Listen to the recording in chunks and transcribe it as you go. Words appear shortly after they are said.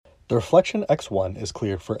The Reflection X1 is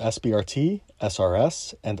cleared for SBRT,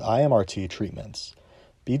 SRS, and IMRT treatments.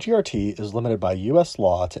 BGRT is limited by U.S.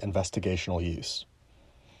 law to investigational use.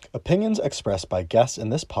 Opinions expressed by guests in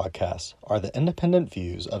this podcast are the independent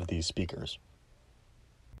views of these speakers.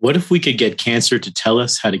 What if we could get cancer to tell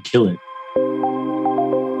us how to kill it?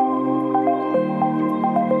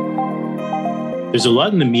 There's a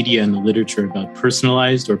lot in the media and the literature about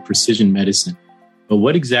personalized or precision medicine, but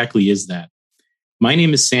what exactly is that? My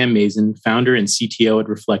name is Sam Mason, founder and CTO at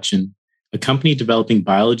Reflection, a company developing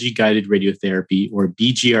biology-guided radiotherapy, or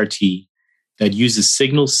BGRT, that uses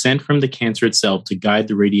signals sent from the cancer itself to guide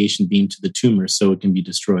the radiation beam to the tumor so it can be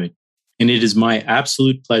destroyed. And it is my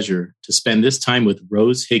absolute pleasure to spend this time with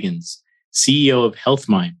Rose Higgins, CEO of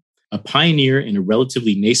HealthMine, a pioneer in a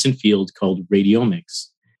relatively nascent field called radiomics.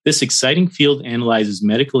 This exciting field analyzes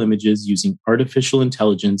medical images using artificial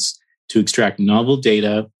intelligence to extract novel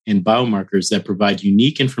data and biomarkers that provide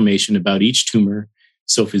unique information about each tumor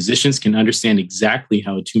so physicians can understand exactly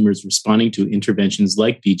how a tumor is responding to interventions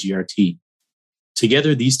like BGRT.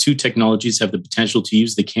 Together, these two technologies have the potential to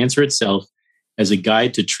use the cancer itself as a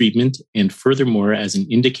guide to treatment and furthermore as an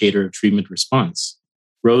indicator of treatment response.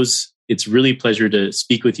 Rose, it's really a pleasure to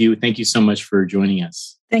speak with you. Thank you so much for joining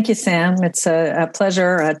us. Thank you, Sam. It's a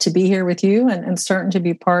pleasure to be here with you and certain to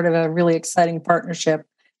be part of a really exciting partnership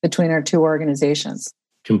between our two organizations.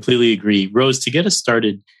 Completely agree. Rose, to get us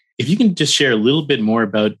started, if you can just share a little bit more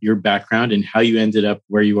about your background and how you ended up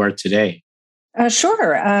where you are today.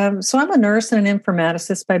 Sure. So I'm a nurse and an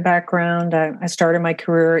informaticist by background. I started my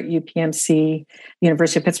career at UPMC,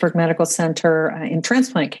 University of Pittsburgh Medical Center, in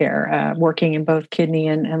transplant care, working in both kidney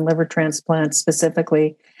and liver transplants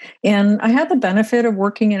specifically. And I had the benefit of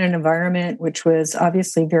working in an environment which was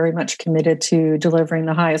obviously very much committed to delivering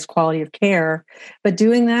the highest quality of care, but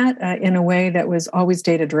doing that in a way that was always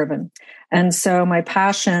data-driven. And so my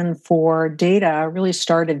passion for data really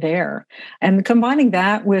started there. And combining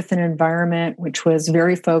that with an environment which was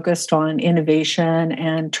very focused on innovation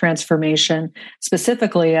and transformation,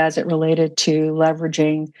 specifically as it related to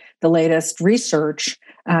leveraging the latest research,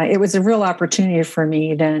 it was a real opportunity for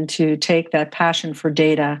me then to take that passion for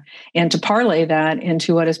data and to parlay that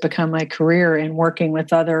into what has become my career in working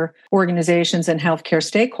with other organizations and healthcare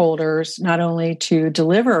stakeholders, not only to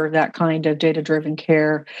deliver that kind of data-driven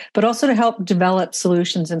care, but also to help develop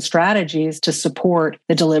solutions and strategies to support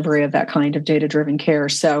the delivery of that kind of data-driven care.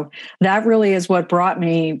 So that really is what brought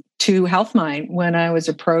me to HealthMine when I was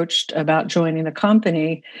approached about joining the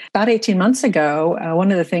company. About 18 months ago,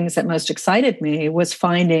 one of the things that most excited me was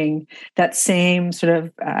finding that same sort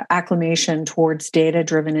of acclamation towards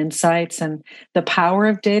data-driven insights and the power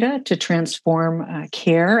of data to transform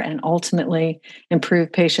care and ultimately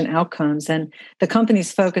improve patient outcomes. And the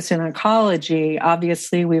company's focus in oncology,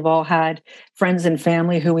 obviously, we've all had friends and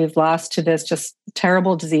family who we've lost to this just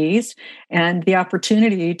terrible disease, and the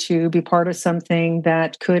opportunity to be part of something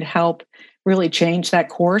that could help really change that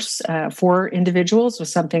course for individuals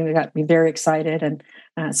was something that got me very excited. And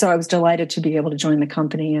so I was delighted to be able to join the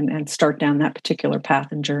company and start down that particular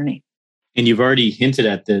path and journey. And you've already hinted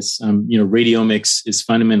at this. Radiomics is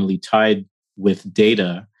fundamentally tied with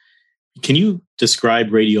data. Can you describe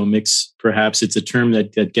radiomics? Perhaps it's a term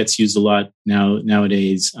that gets used a lot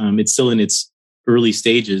nowadays. It's still in its early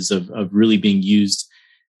stages of really being used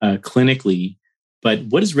clinically. But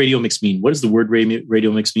what does radiomics mean? What does the word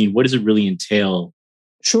radiomics mean? What does it really entail?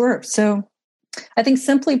 Sure. So I think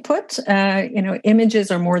simply put,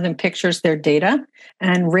 images are more than pictures, they're data.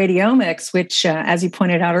 And radiomics, which, as you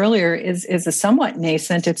pointed out earlier, is a somewhat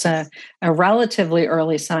nascent, it's a relatively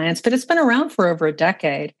early science, but it's been around for over a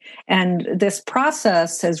decade. And this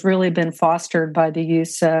process has really been fostered by the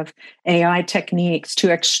use of AI techniques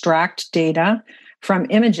to extract data from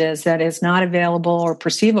images that is not available or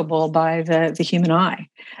perceivable by the human eye.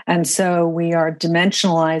 And so we are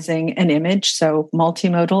dimensionalizing an image, so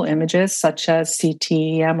multimodal images such as CT,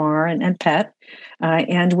 MR, and PET,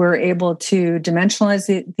 and we're able to dimensionalize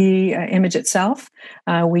the image itself.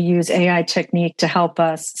 We use AI technique to help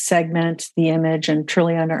us segment the image and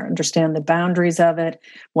truly understand the boundaries of it,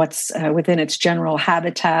 what's within its general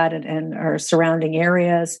habitat and our surrounding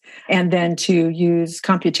areas, and then to use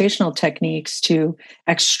computational techniques to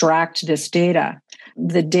extract this data.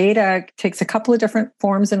 The data takes a couple of different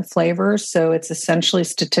forms and flavors, so it's essentially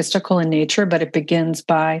statistical in nature, but it begins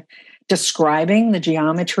by describing the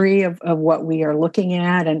geometry of what we are looking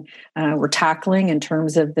at and we're tackling in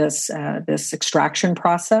terms of this extraction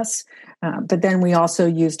process. But then we also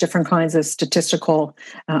use different kinds of statistical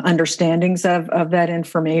understandings of that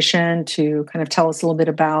information to kind of tell us a little bit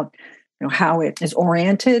about how it is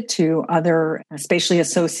oriented to other spatially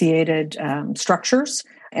associated structures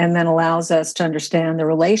and then allows us to understand the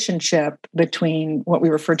relationship between what we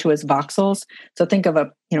refer to as voxels. So think of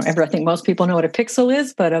I think most people know what a pixel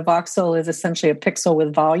is, but a voxel is essentially a pixel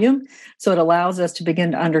with volume. So it allows us to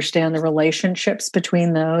begin to understand the relationships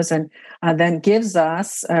between those, and then gives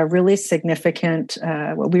us a really significant,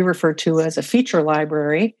 what we refer to as a feature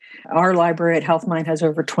library. Our library at HealthMind has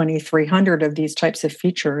over 2,300 of these types of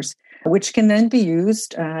features, which can then be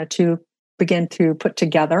used to begin to put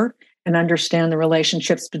together and understand the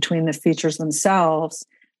relationships between the features themselves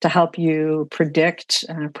to help you predict,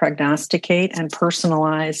 prognosticate, and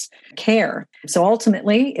personalize care. So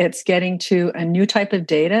ultimately, it's getting to a new type of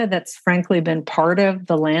data that's frankly been part of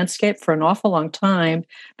the landscape for an awful long time,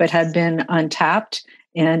 but had been untapped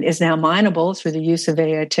and is now mineable through the use of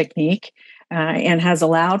AI technique. And has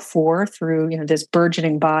allowed for, through this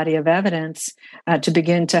burgeoning body of evidence, to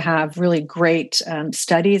begin to have really great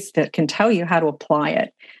studies that can tell you how to apply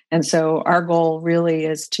it. And so our goal really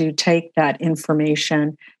is to take that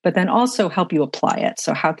information, but then also help you apply it.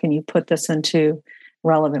 So how can you put this into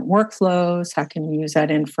relevant workflows? How can you use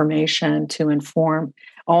that information to inform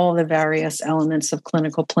all the various elements of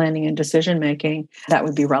clinical planning and decision-making that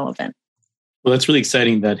would be relevant? Well, that's really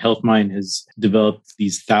exciting that HealthMind has developed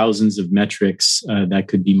these thousands of metrics that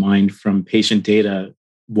could be mined from patient data.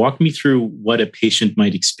 Walk me through what a patient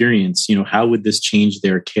might experience. How would this change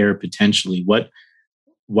their care potentially?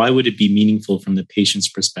 Why would it be meaningful from the patient's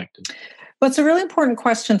perspective? Well, it's a really important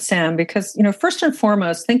question, Sam, because, first and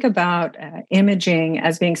foremost, think about imaging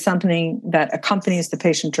as being something that accompanies the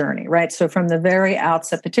patient journey, right? So from the very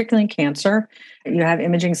outset, particularly in cancer, you have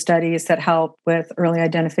imaging studies that help with early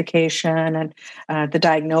identification and the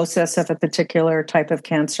diagnosis of a particular type of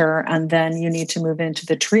cancer. And then you need to move into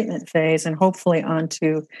the treatment phase and hopefully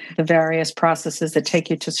onto the various processes that take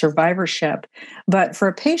you to survivorship. But for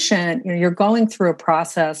a patient, you're going through a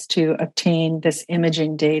process to obtain this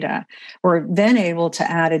imaging data. We're then able to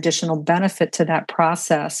add additional benefit to that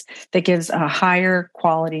process that gives a higher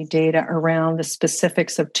quality data around the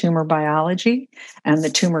specifics of tumor biology and the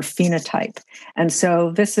tumor phenotype. And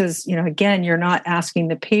so this is, again, you're not asking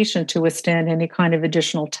the patient to withstand any kind of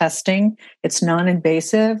additional testing. It's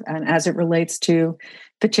non-invasive. And as it relates to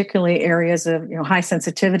particularly areas of high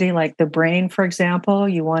sensitivity, like the brain, for example,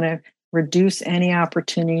 you want to reduce any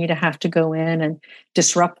opportunity to have to go in and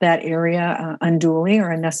disrupt that area unduly or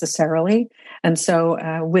unnecessarily. And so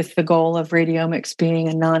with the goal of radiomics being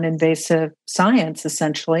a non-invasive science,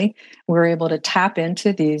 essentially, we're able to tap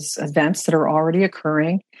into these events that are already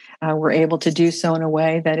occurring. We're able to do so in a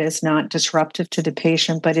way that is not disruptive to the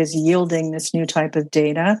patient, but is yielding this new type of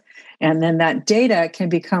data. And then that data can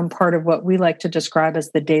become part of what we like to describe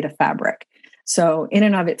as the data fabric. So in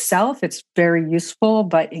and of itself, it's very useful,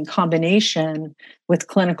 but in combination with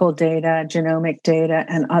clinical data, genomic data,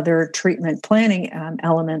 and other treatment planning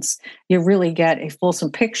elements, you really get a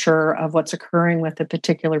fulsome picture of what's occurring with a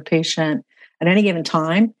particular patient at any given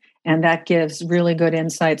time. And that gives really good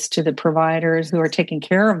insights to the providers who are taking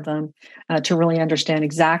care of them to really understand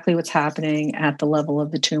exactly what's happening at the level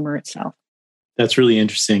of the tumor itself. That's really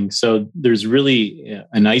interesting. So there's really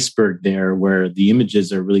an iceberg there where the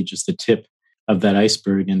images are really just the tip of that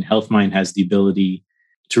iceberg, and HealthMind has the ability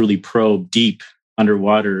to really probe deep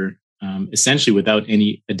underwater, essentially without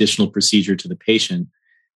any additional procedure to the patient,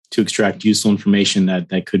 to extract useful information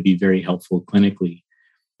that could be very helpful clinically.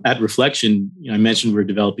 At Reflection, I mentioned we're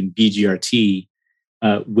developing BGRT,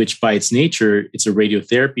 which by its nature, it's a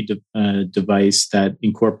radiotherapy device that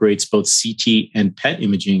incorporates both CT and PET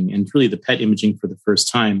imaging, and really the PET imaging for the first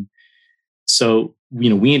time. So,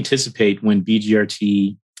 we anticipate when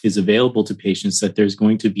BGRT is available to patients that there's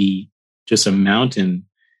going to be just a mountain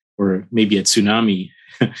or maybe a tsunami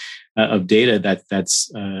of data that's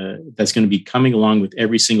going to be coming along with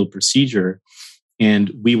every single procedure.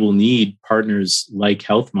 And we will need partners like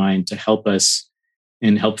HealthMind to help us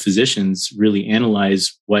and help physicians really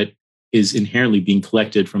analyze what is inherently being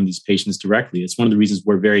collected from these patients directly. It's one of the reasons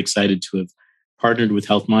we're very excited to have partnered with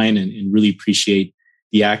HealthMind and really appreciate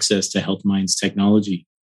the access to HealthMind's technology.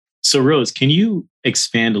 So Rose, can you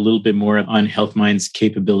expand a little bit more on HealthMind's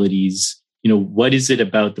capabilities? What is it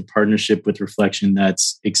about the partnership with Reflection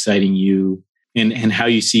that's exciting you, and how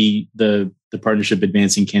you see the partnership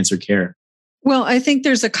advancing cancer care? Well, I think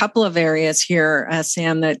there's a couple of areas here,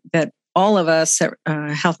 Sam, that all of us at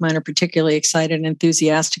HealthMind are particularly excited and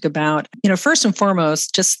enthusiastic about. First and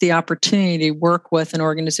foremost, just the opportunity to work with an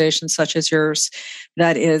organization such as yours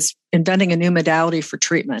that is inventing a new modality for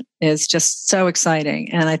treatment is just so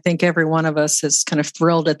exciting. And I think every one of us is kind of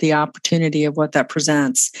thrilled at the opportunity of what that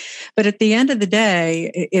presents. But at the end of the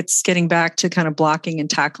day, it's getting back to kind of blocking and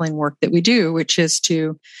tackling work that we do, which is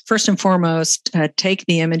to first and foremost take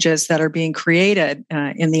the images that are being created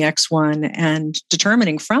in the X1 and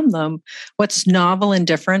determining from them what's novel and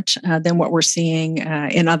different than what we're seeing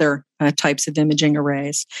in other types of imaging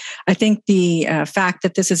arrays. I think the fact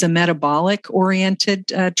that this is a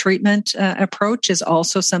metabolic-oriented treatment approach is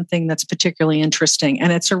also something that's particularly interesting.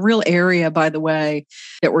 And it's a real area, by the way,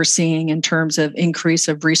 that we're seeing in terms of increase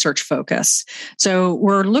of research focus. So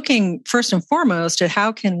we're looking first and foremost at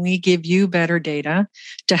how can we give you better data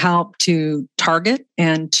to help to target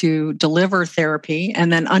and to deliver therapy,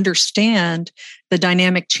 and then understand the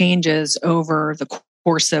dynamic changes over the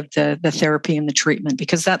course of the therapy and the treatment,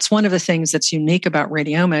 because that's one of the things that's unique about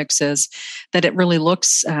radiomics is that it really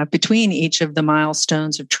looks between each of the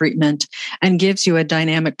milestones of treatment and gives you a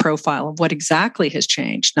dynamic profile of what exactly has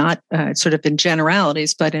changed, not sort of in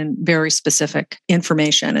generalities, but in very specific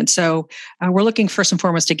information. And so we're looking first and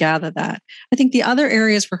foremost to gather that. I think the other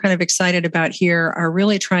areas we're kind of excited about here are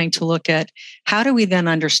really trying to look at how do we then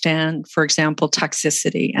understand, for example,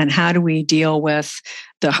 toxicity, and how do we deal with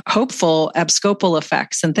the hopeful abscopal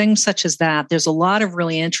effects and things such as that. There's a lot of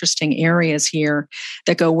really interesting areas here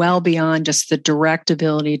that go well beyond just the direct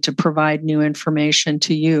ability to provide new information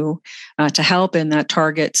to you to help in that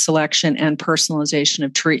target selection and personalization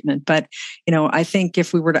of treatment. But, I think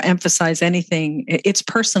if we were to emphasize anything, it's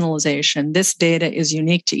personalization. This data is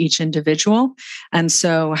unique to each individual. And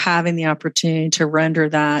so having the opportunity to render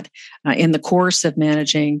that in the course of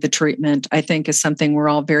managing the treatment, I think is something we're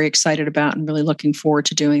all very excited about and really looking forward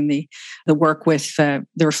to doing the work with the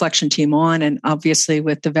Reflection team on, and obviously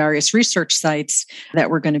with the various research sites that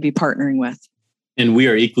we're going to be partnering with. And we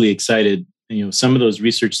are equally excited. Some of those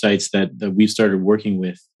research sites that we've started working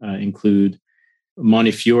with include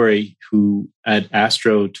Montefiore, who at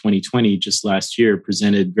Astro 2020 just last year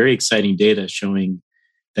presented very exciting data showing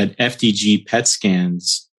that FDG PET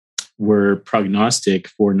scans were prognostic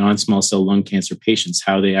for non-small cell lung cancer patients,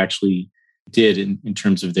 how they actually did in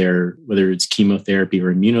terms of their, whether it's chemotherapy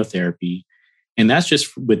or immunotherapy. And that's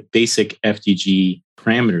just with basic FDG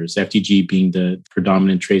parameters, FDG being the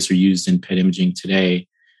predominant tracer used in PET imaging today.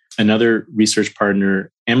 Another research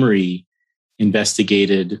partner, Emory,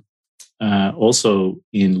 investigated also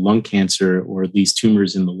in lung cancer, or at least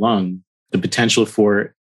tumors in the lung, the potential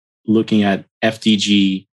for looking at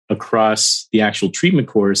FDG across the actual treatment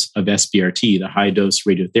course of SBRT, the high-dose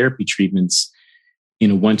radiotherapy treatments,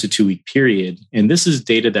 in a 1 to 2 week period. And this is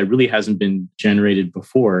data that really hasn't been generated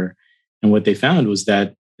before. And what they found was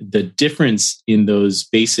that the difference in those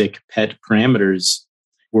basic PET parameters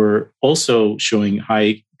were also showing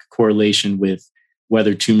high correlation with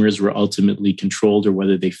whether tumors were ultimately controlled or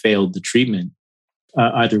whether they failed the treatment,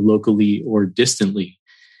 either locally or distantly.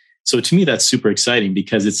 So to me, that's super exciting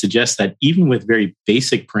because it suggests that even with very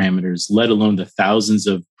basic parameters, let alone the thousands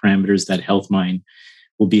of parameters that HealthMine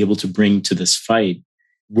will be able to bring to this fight,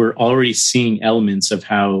 we're already seeing elements of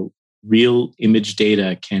how real image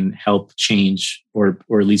data can help change or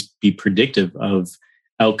at least be predictive of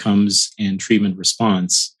outcomes and treatment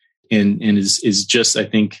response. And is just, I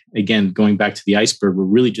think, again, going back to the iceberg, we're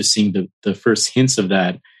really just seeing the first hints of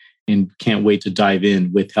that, and can't wait to dive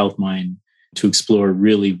in with HealthMine to explore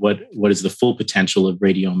really what is the full potential of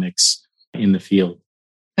radiomics in the field.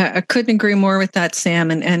 I couldn't agree more with that, Sam.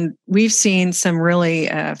 And we've seen some really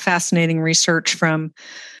fascinating research from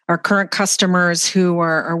our current customers who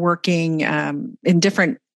are working in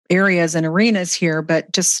different areas and arenas here,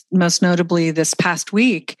 but just most notably this past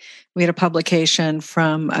week, we had a publication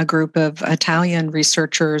from a group of Italian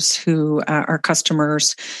researchers who are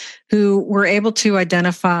customers who were able to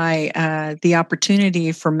identify the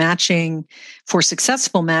opportunity for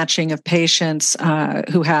successful matching of patients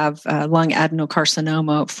who have lung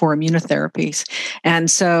adenocarcinoma for immunotherapies. And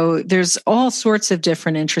so there's all sorts of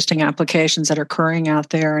different interesting applications that are occurring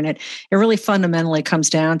out there. And it really fundamentally comes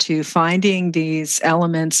down to finding these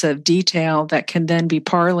elements of detail that can then be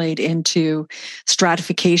parlayed into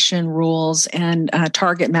stratification rules and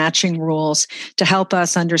target matching rules to help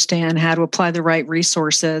us understand how to apply the right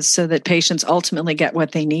resources so that patients ultimately get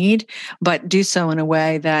what they need, but do so in a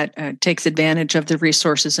way that takes advantage of the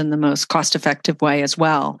resources in the most cost-effective way as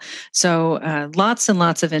well. So lots and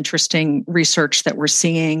lots of interesting research that we're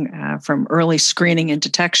seeing from early screening and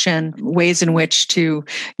detection, ways in which to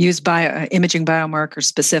use imaging biomarkers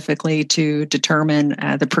specifically to determine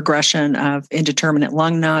the progression of indeterminate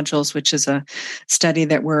lung nodules, which is a study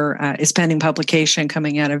that is pending publication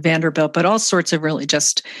coming out of Vanderbilt, but all sorts of really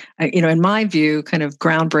just, in my view, kind of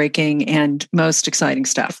groundbreaking groundbreaking and most exciting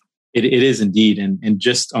stuff. It is indeed. And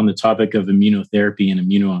just on the topic of immunotherapy and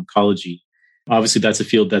immuno-oncology, obviously that's a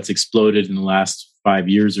field that's exploded in the last 5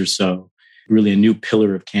 years or so, really a new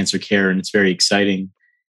pillar of cancer care, and it's very exciting.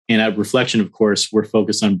 And at Reflection, of course, we're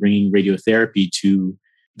focused on bringing radiotherapy to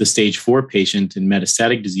the stage 4 patient in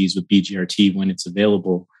metastatic disease with BGRT when it's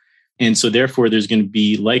available. And so therefore, there's going to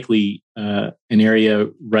be likely an area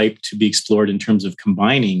ripe to be explored in terms of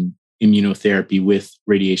combining immunotherapy with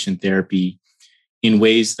radiation therapy in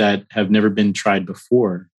ways that have never been tried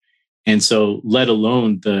before. And so let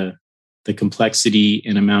alone the complexity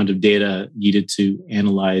and amount of data needed to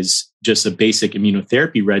analyze just a basic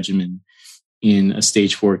immunotherapy regimen in a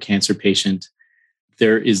stage 4 cancer patient,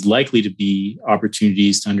 there is likely to be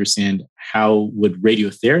opportunities to understand how would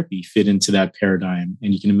radiotherapy fit into that paradigm.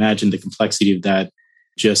 And you can imagine the complexity of that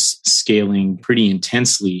just scaling pretty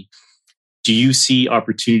intensely. Do you see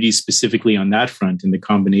opportunities specifically on that front in the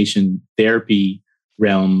combination therapy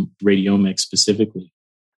realm, radiomics specifically?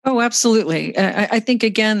 Oh, absolutely. I think,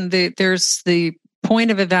 again, there's the point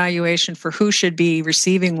of evaluation for who should be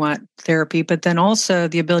receiving what therapy, but then also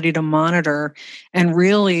the ability to monitor and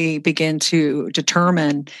really begin to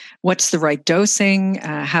determine what's the right dosing,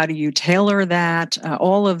 how do you tailor that.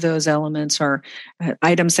 All of those elements are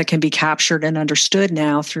items that can be captured and understood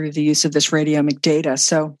now through the use of this radiomic data.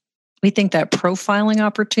 So we think that profiling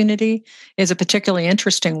opportunity is a particularly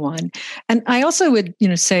interesting one. And I also would,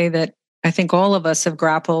 say that I think all of us have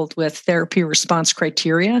grappled with therapy response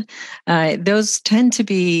criteria. Those tend to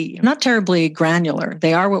be not terribly granular.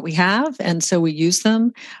 They are what we have, and so we use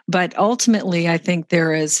them. But ultimately, I think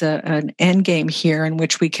there is an end game here in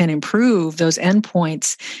which we can improve those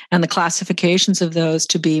endpoints and the classifications of those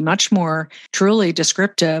to be much more truly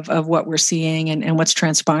descriptive of what we're seeing and what's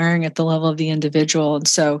transpiring at the level of the individual. And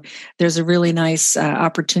so there's a really nice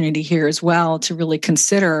opportunity here as well to really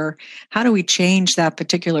consider how do we change that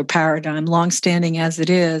particular paradigm. Longstanding as it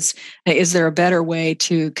is there a better way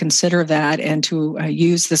to consider that and to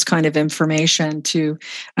use this kind of information to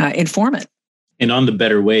inform it? And on the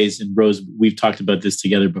better ways, and Rose, we've talked about this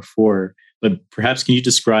together before, but perhaps can you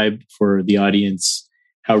describe for the audience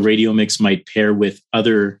how radiomics might pair with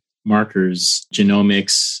other markers,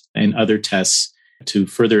 genomics, and other tests to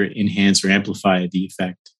further enhance or amplify the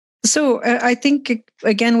effect? So I think,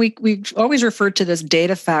 again, we've always referred to this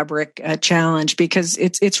data fabric challenge because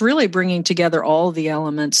it's really bringing together all the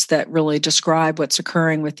elements that really describe what's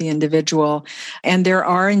occurring with the individual. And there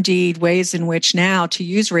are indeed ways in which now to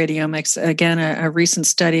use radiomics, again, a recent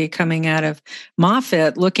study coming out of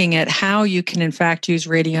Moffitt looking at how you can in fact use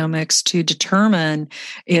radiomics to determine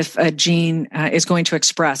if a gene is going to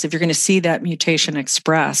express, if you're going to see that mutation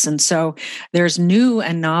express. And so there's new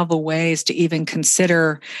and novel ways to even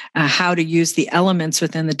consider how to use the elements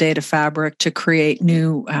within the data fabric to create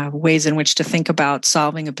new ways in which to think about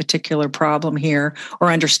solving a particular problem here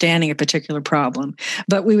or understanding a particular problem.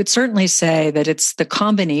 But we would certainly say that it's the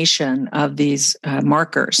combination of these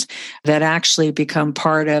markers that actually become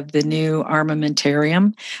part of the new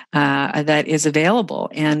armamentarium that is available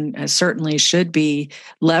and certainly should be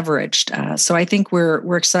leveraged. So I think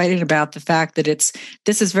we're excited about the fact that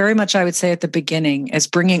this is very much, I would say, at the beginning as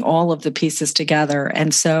bringing all of the pieces together.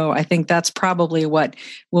 And so I think that's probably what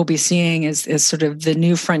we'll be seeing is sort of the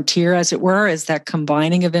new frontier, as it were, is that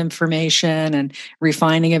combining of information and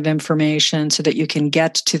refining of information so that you can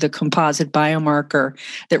get to the composite biomarker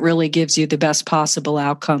that really gives you the best possible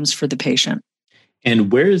outcomes for the patient.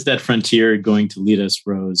 And where is that frontier going to lead us,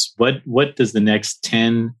 Rose? What does the next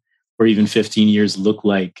 10 or even 15 years look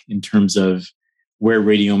like in terms of where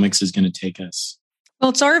radiomics is going to take us? Well,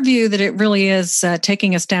 it's our view that it really is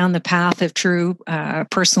taking us down the path of true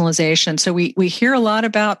personalization. So we hear a lot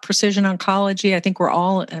about precision oncology. I think we're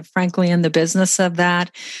all, frankly, in the business of that,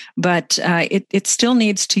 but it still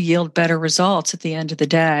needs to yield better results at the end of the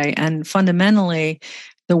day. And fundamentally,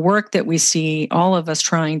 the work that we see all of us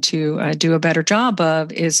trying to do a better job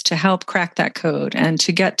of is to help crack that code and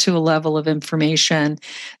to get to a level of information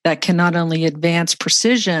that can not only advance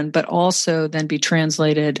precision, but also then be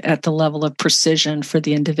translated at the level of precision for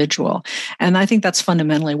the individual. And I think that's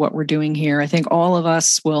fundamentally what we're doing here. I think all of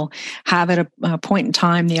us will have at a point in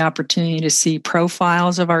time the opportunity to see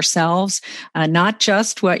profiles of ourselves, not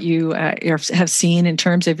just what you have seen in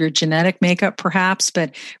terms of your genetic makeup, perhaps,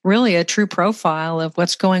 but really a true profile of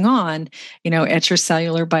what's going on, at your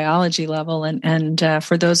cellular biology level. And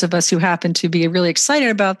for those of us who happen to be really excited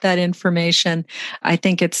about that information, I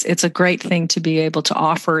think it's a great thing to be able to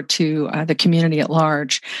offer to the community at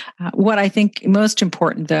large. What I think most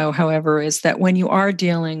important, though, however, is that when you are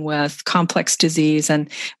dealing with complex disease, and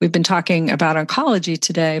we've been talking about oncology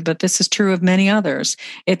today, but this is true of many others,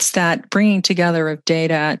 it's that bringing together of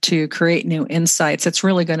data to create new insights that's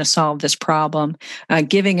really going to solve this problem,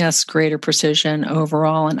 giving us greater precision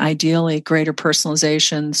overall and ideally greater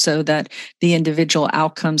personalization so that the individual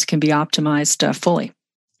outcomes can be optimized fully.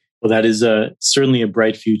 Well, that is certainly a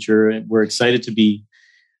bright future. We're excited to be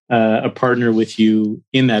a partner with you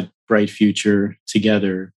in that bright future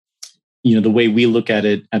together. The way we look at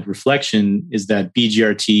it at Reflection is that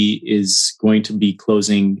BGRT is going to be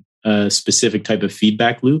closing a specific type of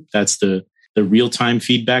feedback loop. That's the real-time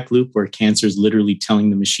feedback loop where cancer is literally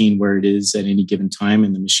telling the machine where it is at any given time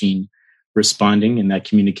and the machine responding. And that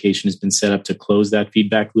communication has been set up to close that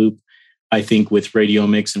feedback loop. I think with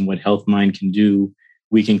radiomics and what HealthMind can do,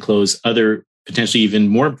 we can close other potentially even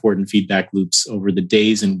more important feedback loops over the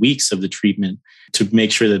days and weeks of the treatment to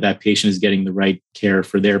make sure that patient is getting the right care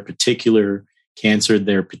for their particular cancer,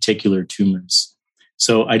 their particular tumors.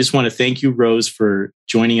 So I just want to thank you, Rose, for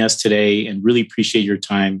joining us today and really appreciate your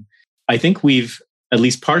time. I think we've at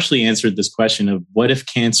least partially answered this question of what if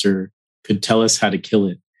cancer could tell us how to kill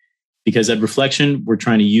it? Because at Reflection, we're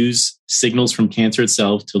trying to use signals from cancer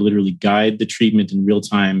itself to literally guide the treatment in real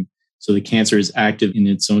time so the cancer is active in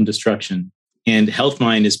its own destruction. And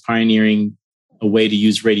HealthMind is pioneering a way to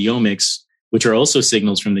use radiomics, which are also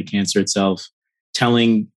signals from the cancer itself,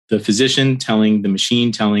 telling the physician, telling the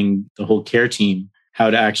machine, telling the whole care team how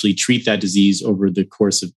to actually treat that disease over the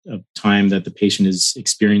course of time that the patient is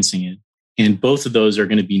experiencing it. And both of those are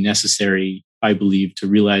going to be necessary, I believe, to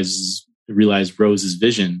realize Rose's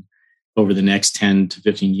vision over the next 10 to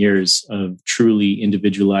 15 years of truly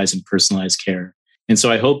individualized and personalized care. And so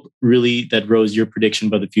I hope really that, Rose, your prediction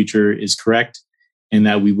about the future is correct and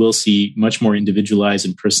that we will see much more individualized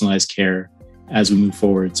and personalized care as we move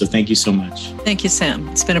forward. So thank you so much. Thank you, Sam.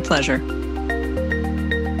 It's been a pleasure.